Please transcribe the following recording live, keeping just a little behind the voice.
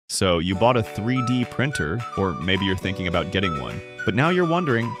So you bought a 3D printer, or maybe you're thinking about getting one. But now you're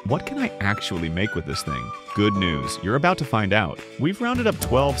wondering, what can I actually make with this thing? Good news, you're about to find out. We've rounded up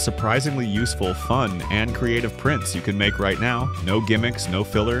 12 surprisingly useful, fun, and creative prints you can make right now. No gimmicks, no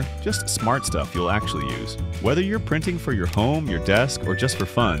filler, just smart stuff you'll actually use. Whether you're printing for your home, your desk, or just for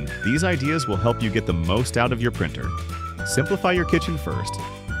fun, these ideas will help you get the most out of your printer. Simplify your kitchen first.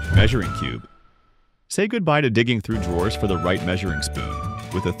 Measuring cube. Say goodbye to digging through drawers for the right measuring spoon.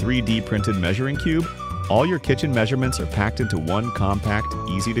 With a 3D printed measuring cube, all your kitchen measurements are packed into one compact,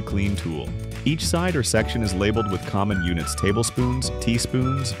 easy-to-clean tool. Each side or section is labeled with common units: tablespoons,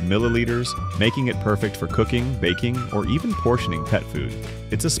 teaspoons, milliliters, making it perfect for cooking, baking, or even portioning pet food.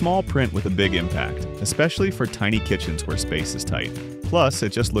 It's a small print with a big impact, especially for tiny kitchens where space is tight. Plus,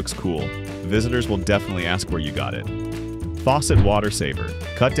 it just looks cool. Visitors will definitely ask where you got it. Faucet water saver.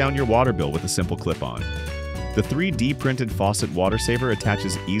 Cut down your water bill with a simple clip-on. The 3D printed faucet water saver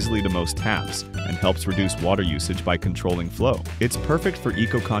attaches easily to most taps and helps reduce water usage by controlling flow. It's perfect for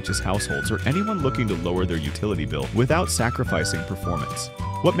eco-conscious households or anyone looking to lower their utility bill without sacrificing performance.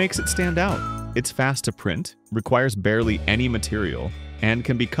 What makes it stand out? It's fast to print, requires barely any material, and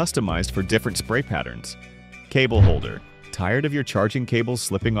can be customized for different spray patterns. Cable holder. Tired of your charging cables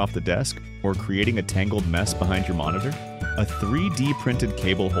slipping off the desk or creating a tangled mess behind your monitor? A 3D printed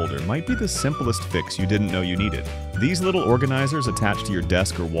cable holder might be the simplest fix you didn't know you needed. These little organizers attach to your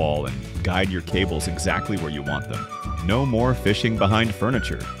desk or wall and guide your cables exactly where you want them. No more fishing behind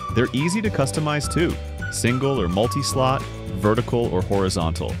furniture. They're easy to customize too. Single or multi-slot, vertical or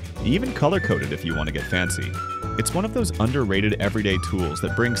horizontal, even color-coded if you want to get fancy. It's one of those underrated everyday tools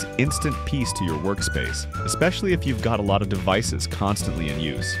that brings instant peace to your workspace, especially if you've got a lot of devices constantly in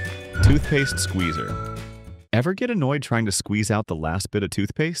use. Toothpaste Squeezer. Ever get annoyed trying to squeeze out the last bit of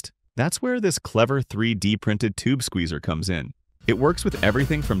toothpaste? That's where this clever 3D printed tube squeezer comes in. It works with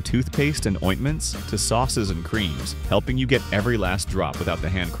everything from toothpaste and ointments to sauces and creams, helping you get every last drop without the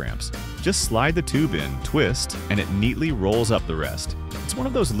hand cramps. Just slide the tube in, twist, and it neatly rolls up the rest. It's one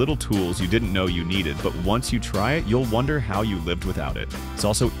of those little tools you didn't know you needed, but once you try it, you'll wonder how you lived without it. It's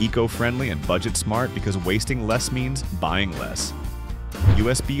also eco-friendly and budget-smart because wasting less means buying less.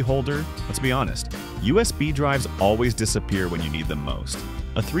 USB holder? Let's be honest, USB drives always disappear when you need them most.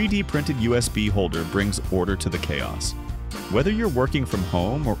 A 3D printed USB holder brings order to the chaos. Whether you're working from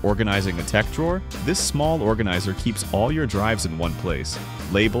home or organizing a tech drawer, this small organizer keeps all your drives in one place,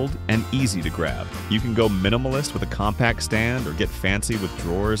 labeled and easy to grab. You can go minimalist with a compact stand or get fancy with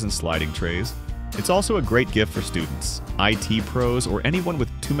drawers and sliding trays. It's also a great gift for students, IT pros, or anyone with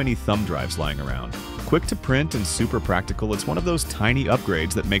too many thumb drives lying around. Quick to print and super practical, it's one of those tiny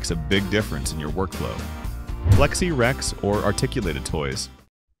upgrades that makes a big difference in your workflow. Flexi Rex or articulated toys.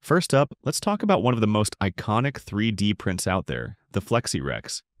 First up, let's talk about one of the most iconic 3D prints out there, the Flexi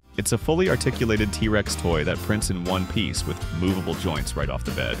Rex. It's a fully articulated T-Rex toy that prints in one piece with movable joints right off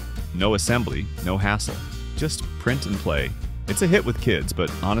the bed. No assembly, no hassle. Just print and play. It's a hit with kids,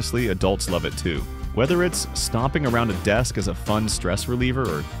 but honestly, adults love it too. Whether it's stomping around a desk as a fun stress reliever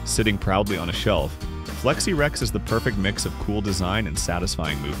or sitting proudly on a shelf, Flexi Rex is the perfect mix of cool design and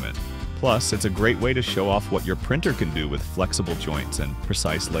satisfying movement. Plus, it's a great way to show off what your printer can do with flexible joints and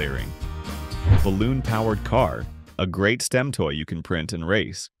precise layering. Balloon-powered car, a great STEM toy you can print and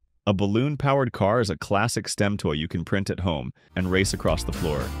race. A balloon-powered car is a classic STEM toy you can print at home and race across the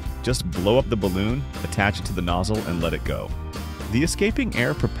floor. Just blow up the balloon, attach it to the nozzle, and let it go. The escaping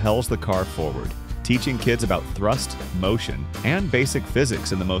air propels the car forward, teaching kids about thrust, motion, and basic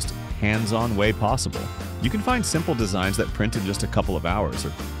physics in the most hands-on way possible. You can find simple designs that print in just a couple of hours,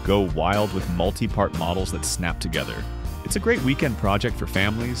 or go wild with multi-part models that snap together. It's a great weekend project for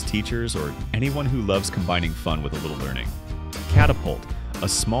families, teachers, or anyone who loves combining fun with a little learning. Catapult, a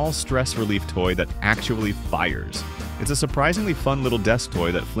small stress relief toy that actually fires. It's a surprisingly fun little desk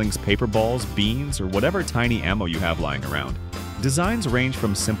toy that flings paper balls, beans, or whatever tiny ammo you have lying around. Designs range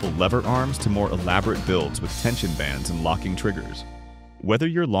from simple lever arms to more elaborate builds with tension bands and locking triggers. Whether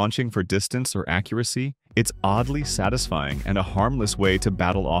you're launching for distance or accuracy, it's oddly satisfying and a harmless way to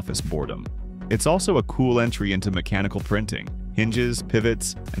battle office boredom. It's also a cool entry into mechanical printing. Hinges,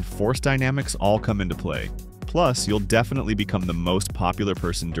 pivots, and force dynamics all come into play. Plus, you'll definitely become the most popular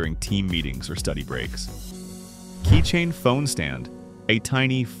person during team meetings or study breaks. Keychain phone stand, a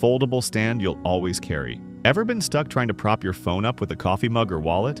tiny, foldable stand you'll always carry. Ever been stuck trying to prop your phone up with a coffee mug or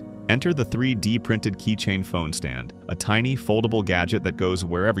wallet? Enter the 3D printed Keychain phone stand, a tiny, foldable gadget that goes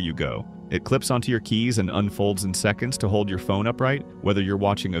wherever you go. It clips onto your keys and unfolds in seconds to hold your phone upright, whether you're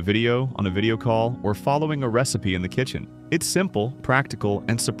watching a video, on a video call, or following a recipe in the kitchen. It's simple, practical,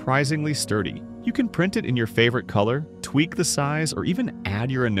 and surprisingly sturdy. You can print it in your favorite color, tweak the size, or even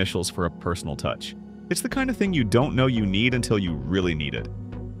add your initials for a personal touch. It's the kind of thing you don't know you need until you really need it.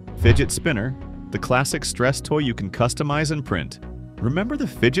 Fidget Spinner, the classic stress toy you can customize and print. Remember the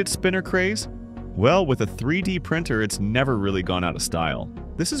fidget spinner craze? Well, with a 3D printer, it's never really gone out of style.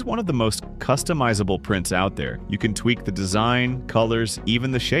 This is one of the most customizable prints out there. You can tweak the design, colors,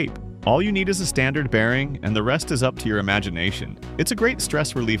 even the shape. All you need is a standard bearing, and the rest is up to your imagination. It's a great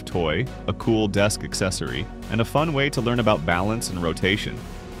stress relief toy, a cool desk accessory, and a fun way to learn about balance and rotation.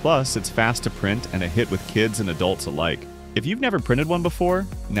 Plus, it's fast to print and a hit with kids and adults alike. If you've never printed one before,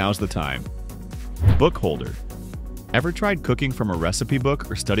 now's the time. Book holder. Ever tried cooking from a recipe book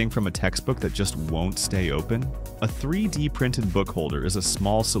or studying from a textbook that just won't stay open? A 3D printed book holder is a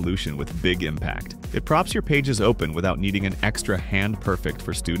small solution with big impact. It props your pages open without needing an extra hand perfect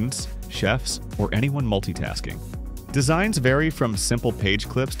for students, chefs, or anyone multitasking. Designs vary from simple page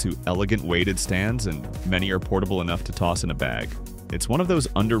clips to elegant weighted stands, and many are portable enough to toss in a bag. It's one of those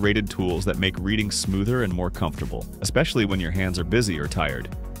underrated tools that make reading smoother and more comfortable, especially when your hands are busy or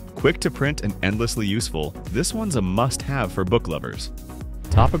tired. Quick to print and endlessly useful, this one's a must-have for book lovers.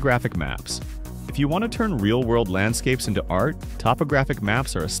 Topographic Maps. If you want to turn real-world landscapes into art, Topographic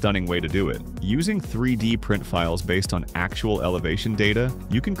Maps are a stunning way to do it. Using 3D print files based on actual elevation data,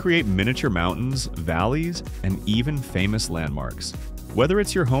 you can create miniature mountains, valleys, and even famous landmarks. Whether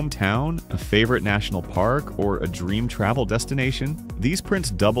it's your hometown, a favorite national park, or a dream travel destination, these prints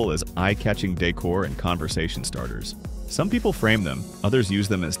double as eye-catching decor and conversation starters. Some people frame them, others use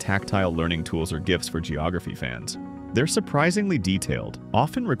them as tactile learning tools or gifts for geography fans. They're surprisingly detailed,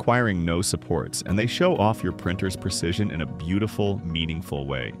 often requiring no supports, and they show off your printer's precision in a beautiful, meaningful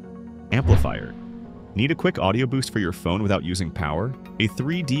way. Amplifier. Need a quick audio boost for your phone without using power? A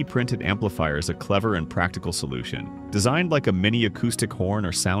 3D printed amplifier is a clever and practical solution. Designed like a mini acoustic horn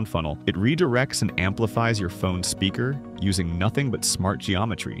or sound funnel, it redirects and amplifies your phone's speaker using nothing but smart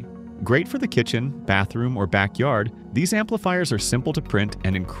geometry. Great for the kitchen, bathroom, or backyard, these amplifiers are simple to print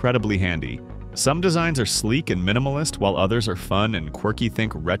and incredibly handy. Some designs are sleek and minimalist, while others are fun and quirky.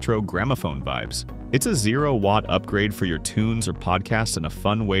 Think retro gramophone vibes. It's a 0-watt upgrade for your tunes or podcasts and a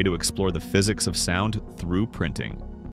fun way to explore the physics of sound through printing.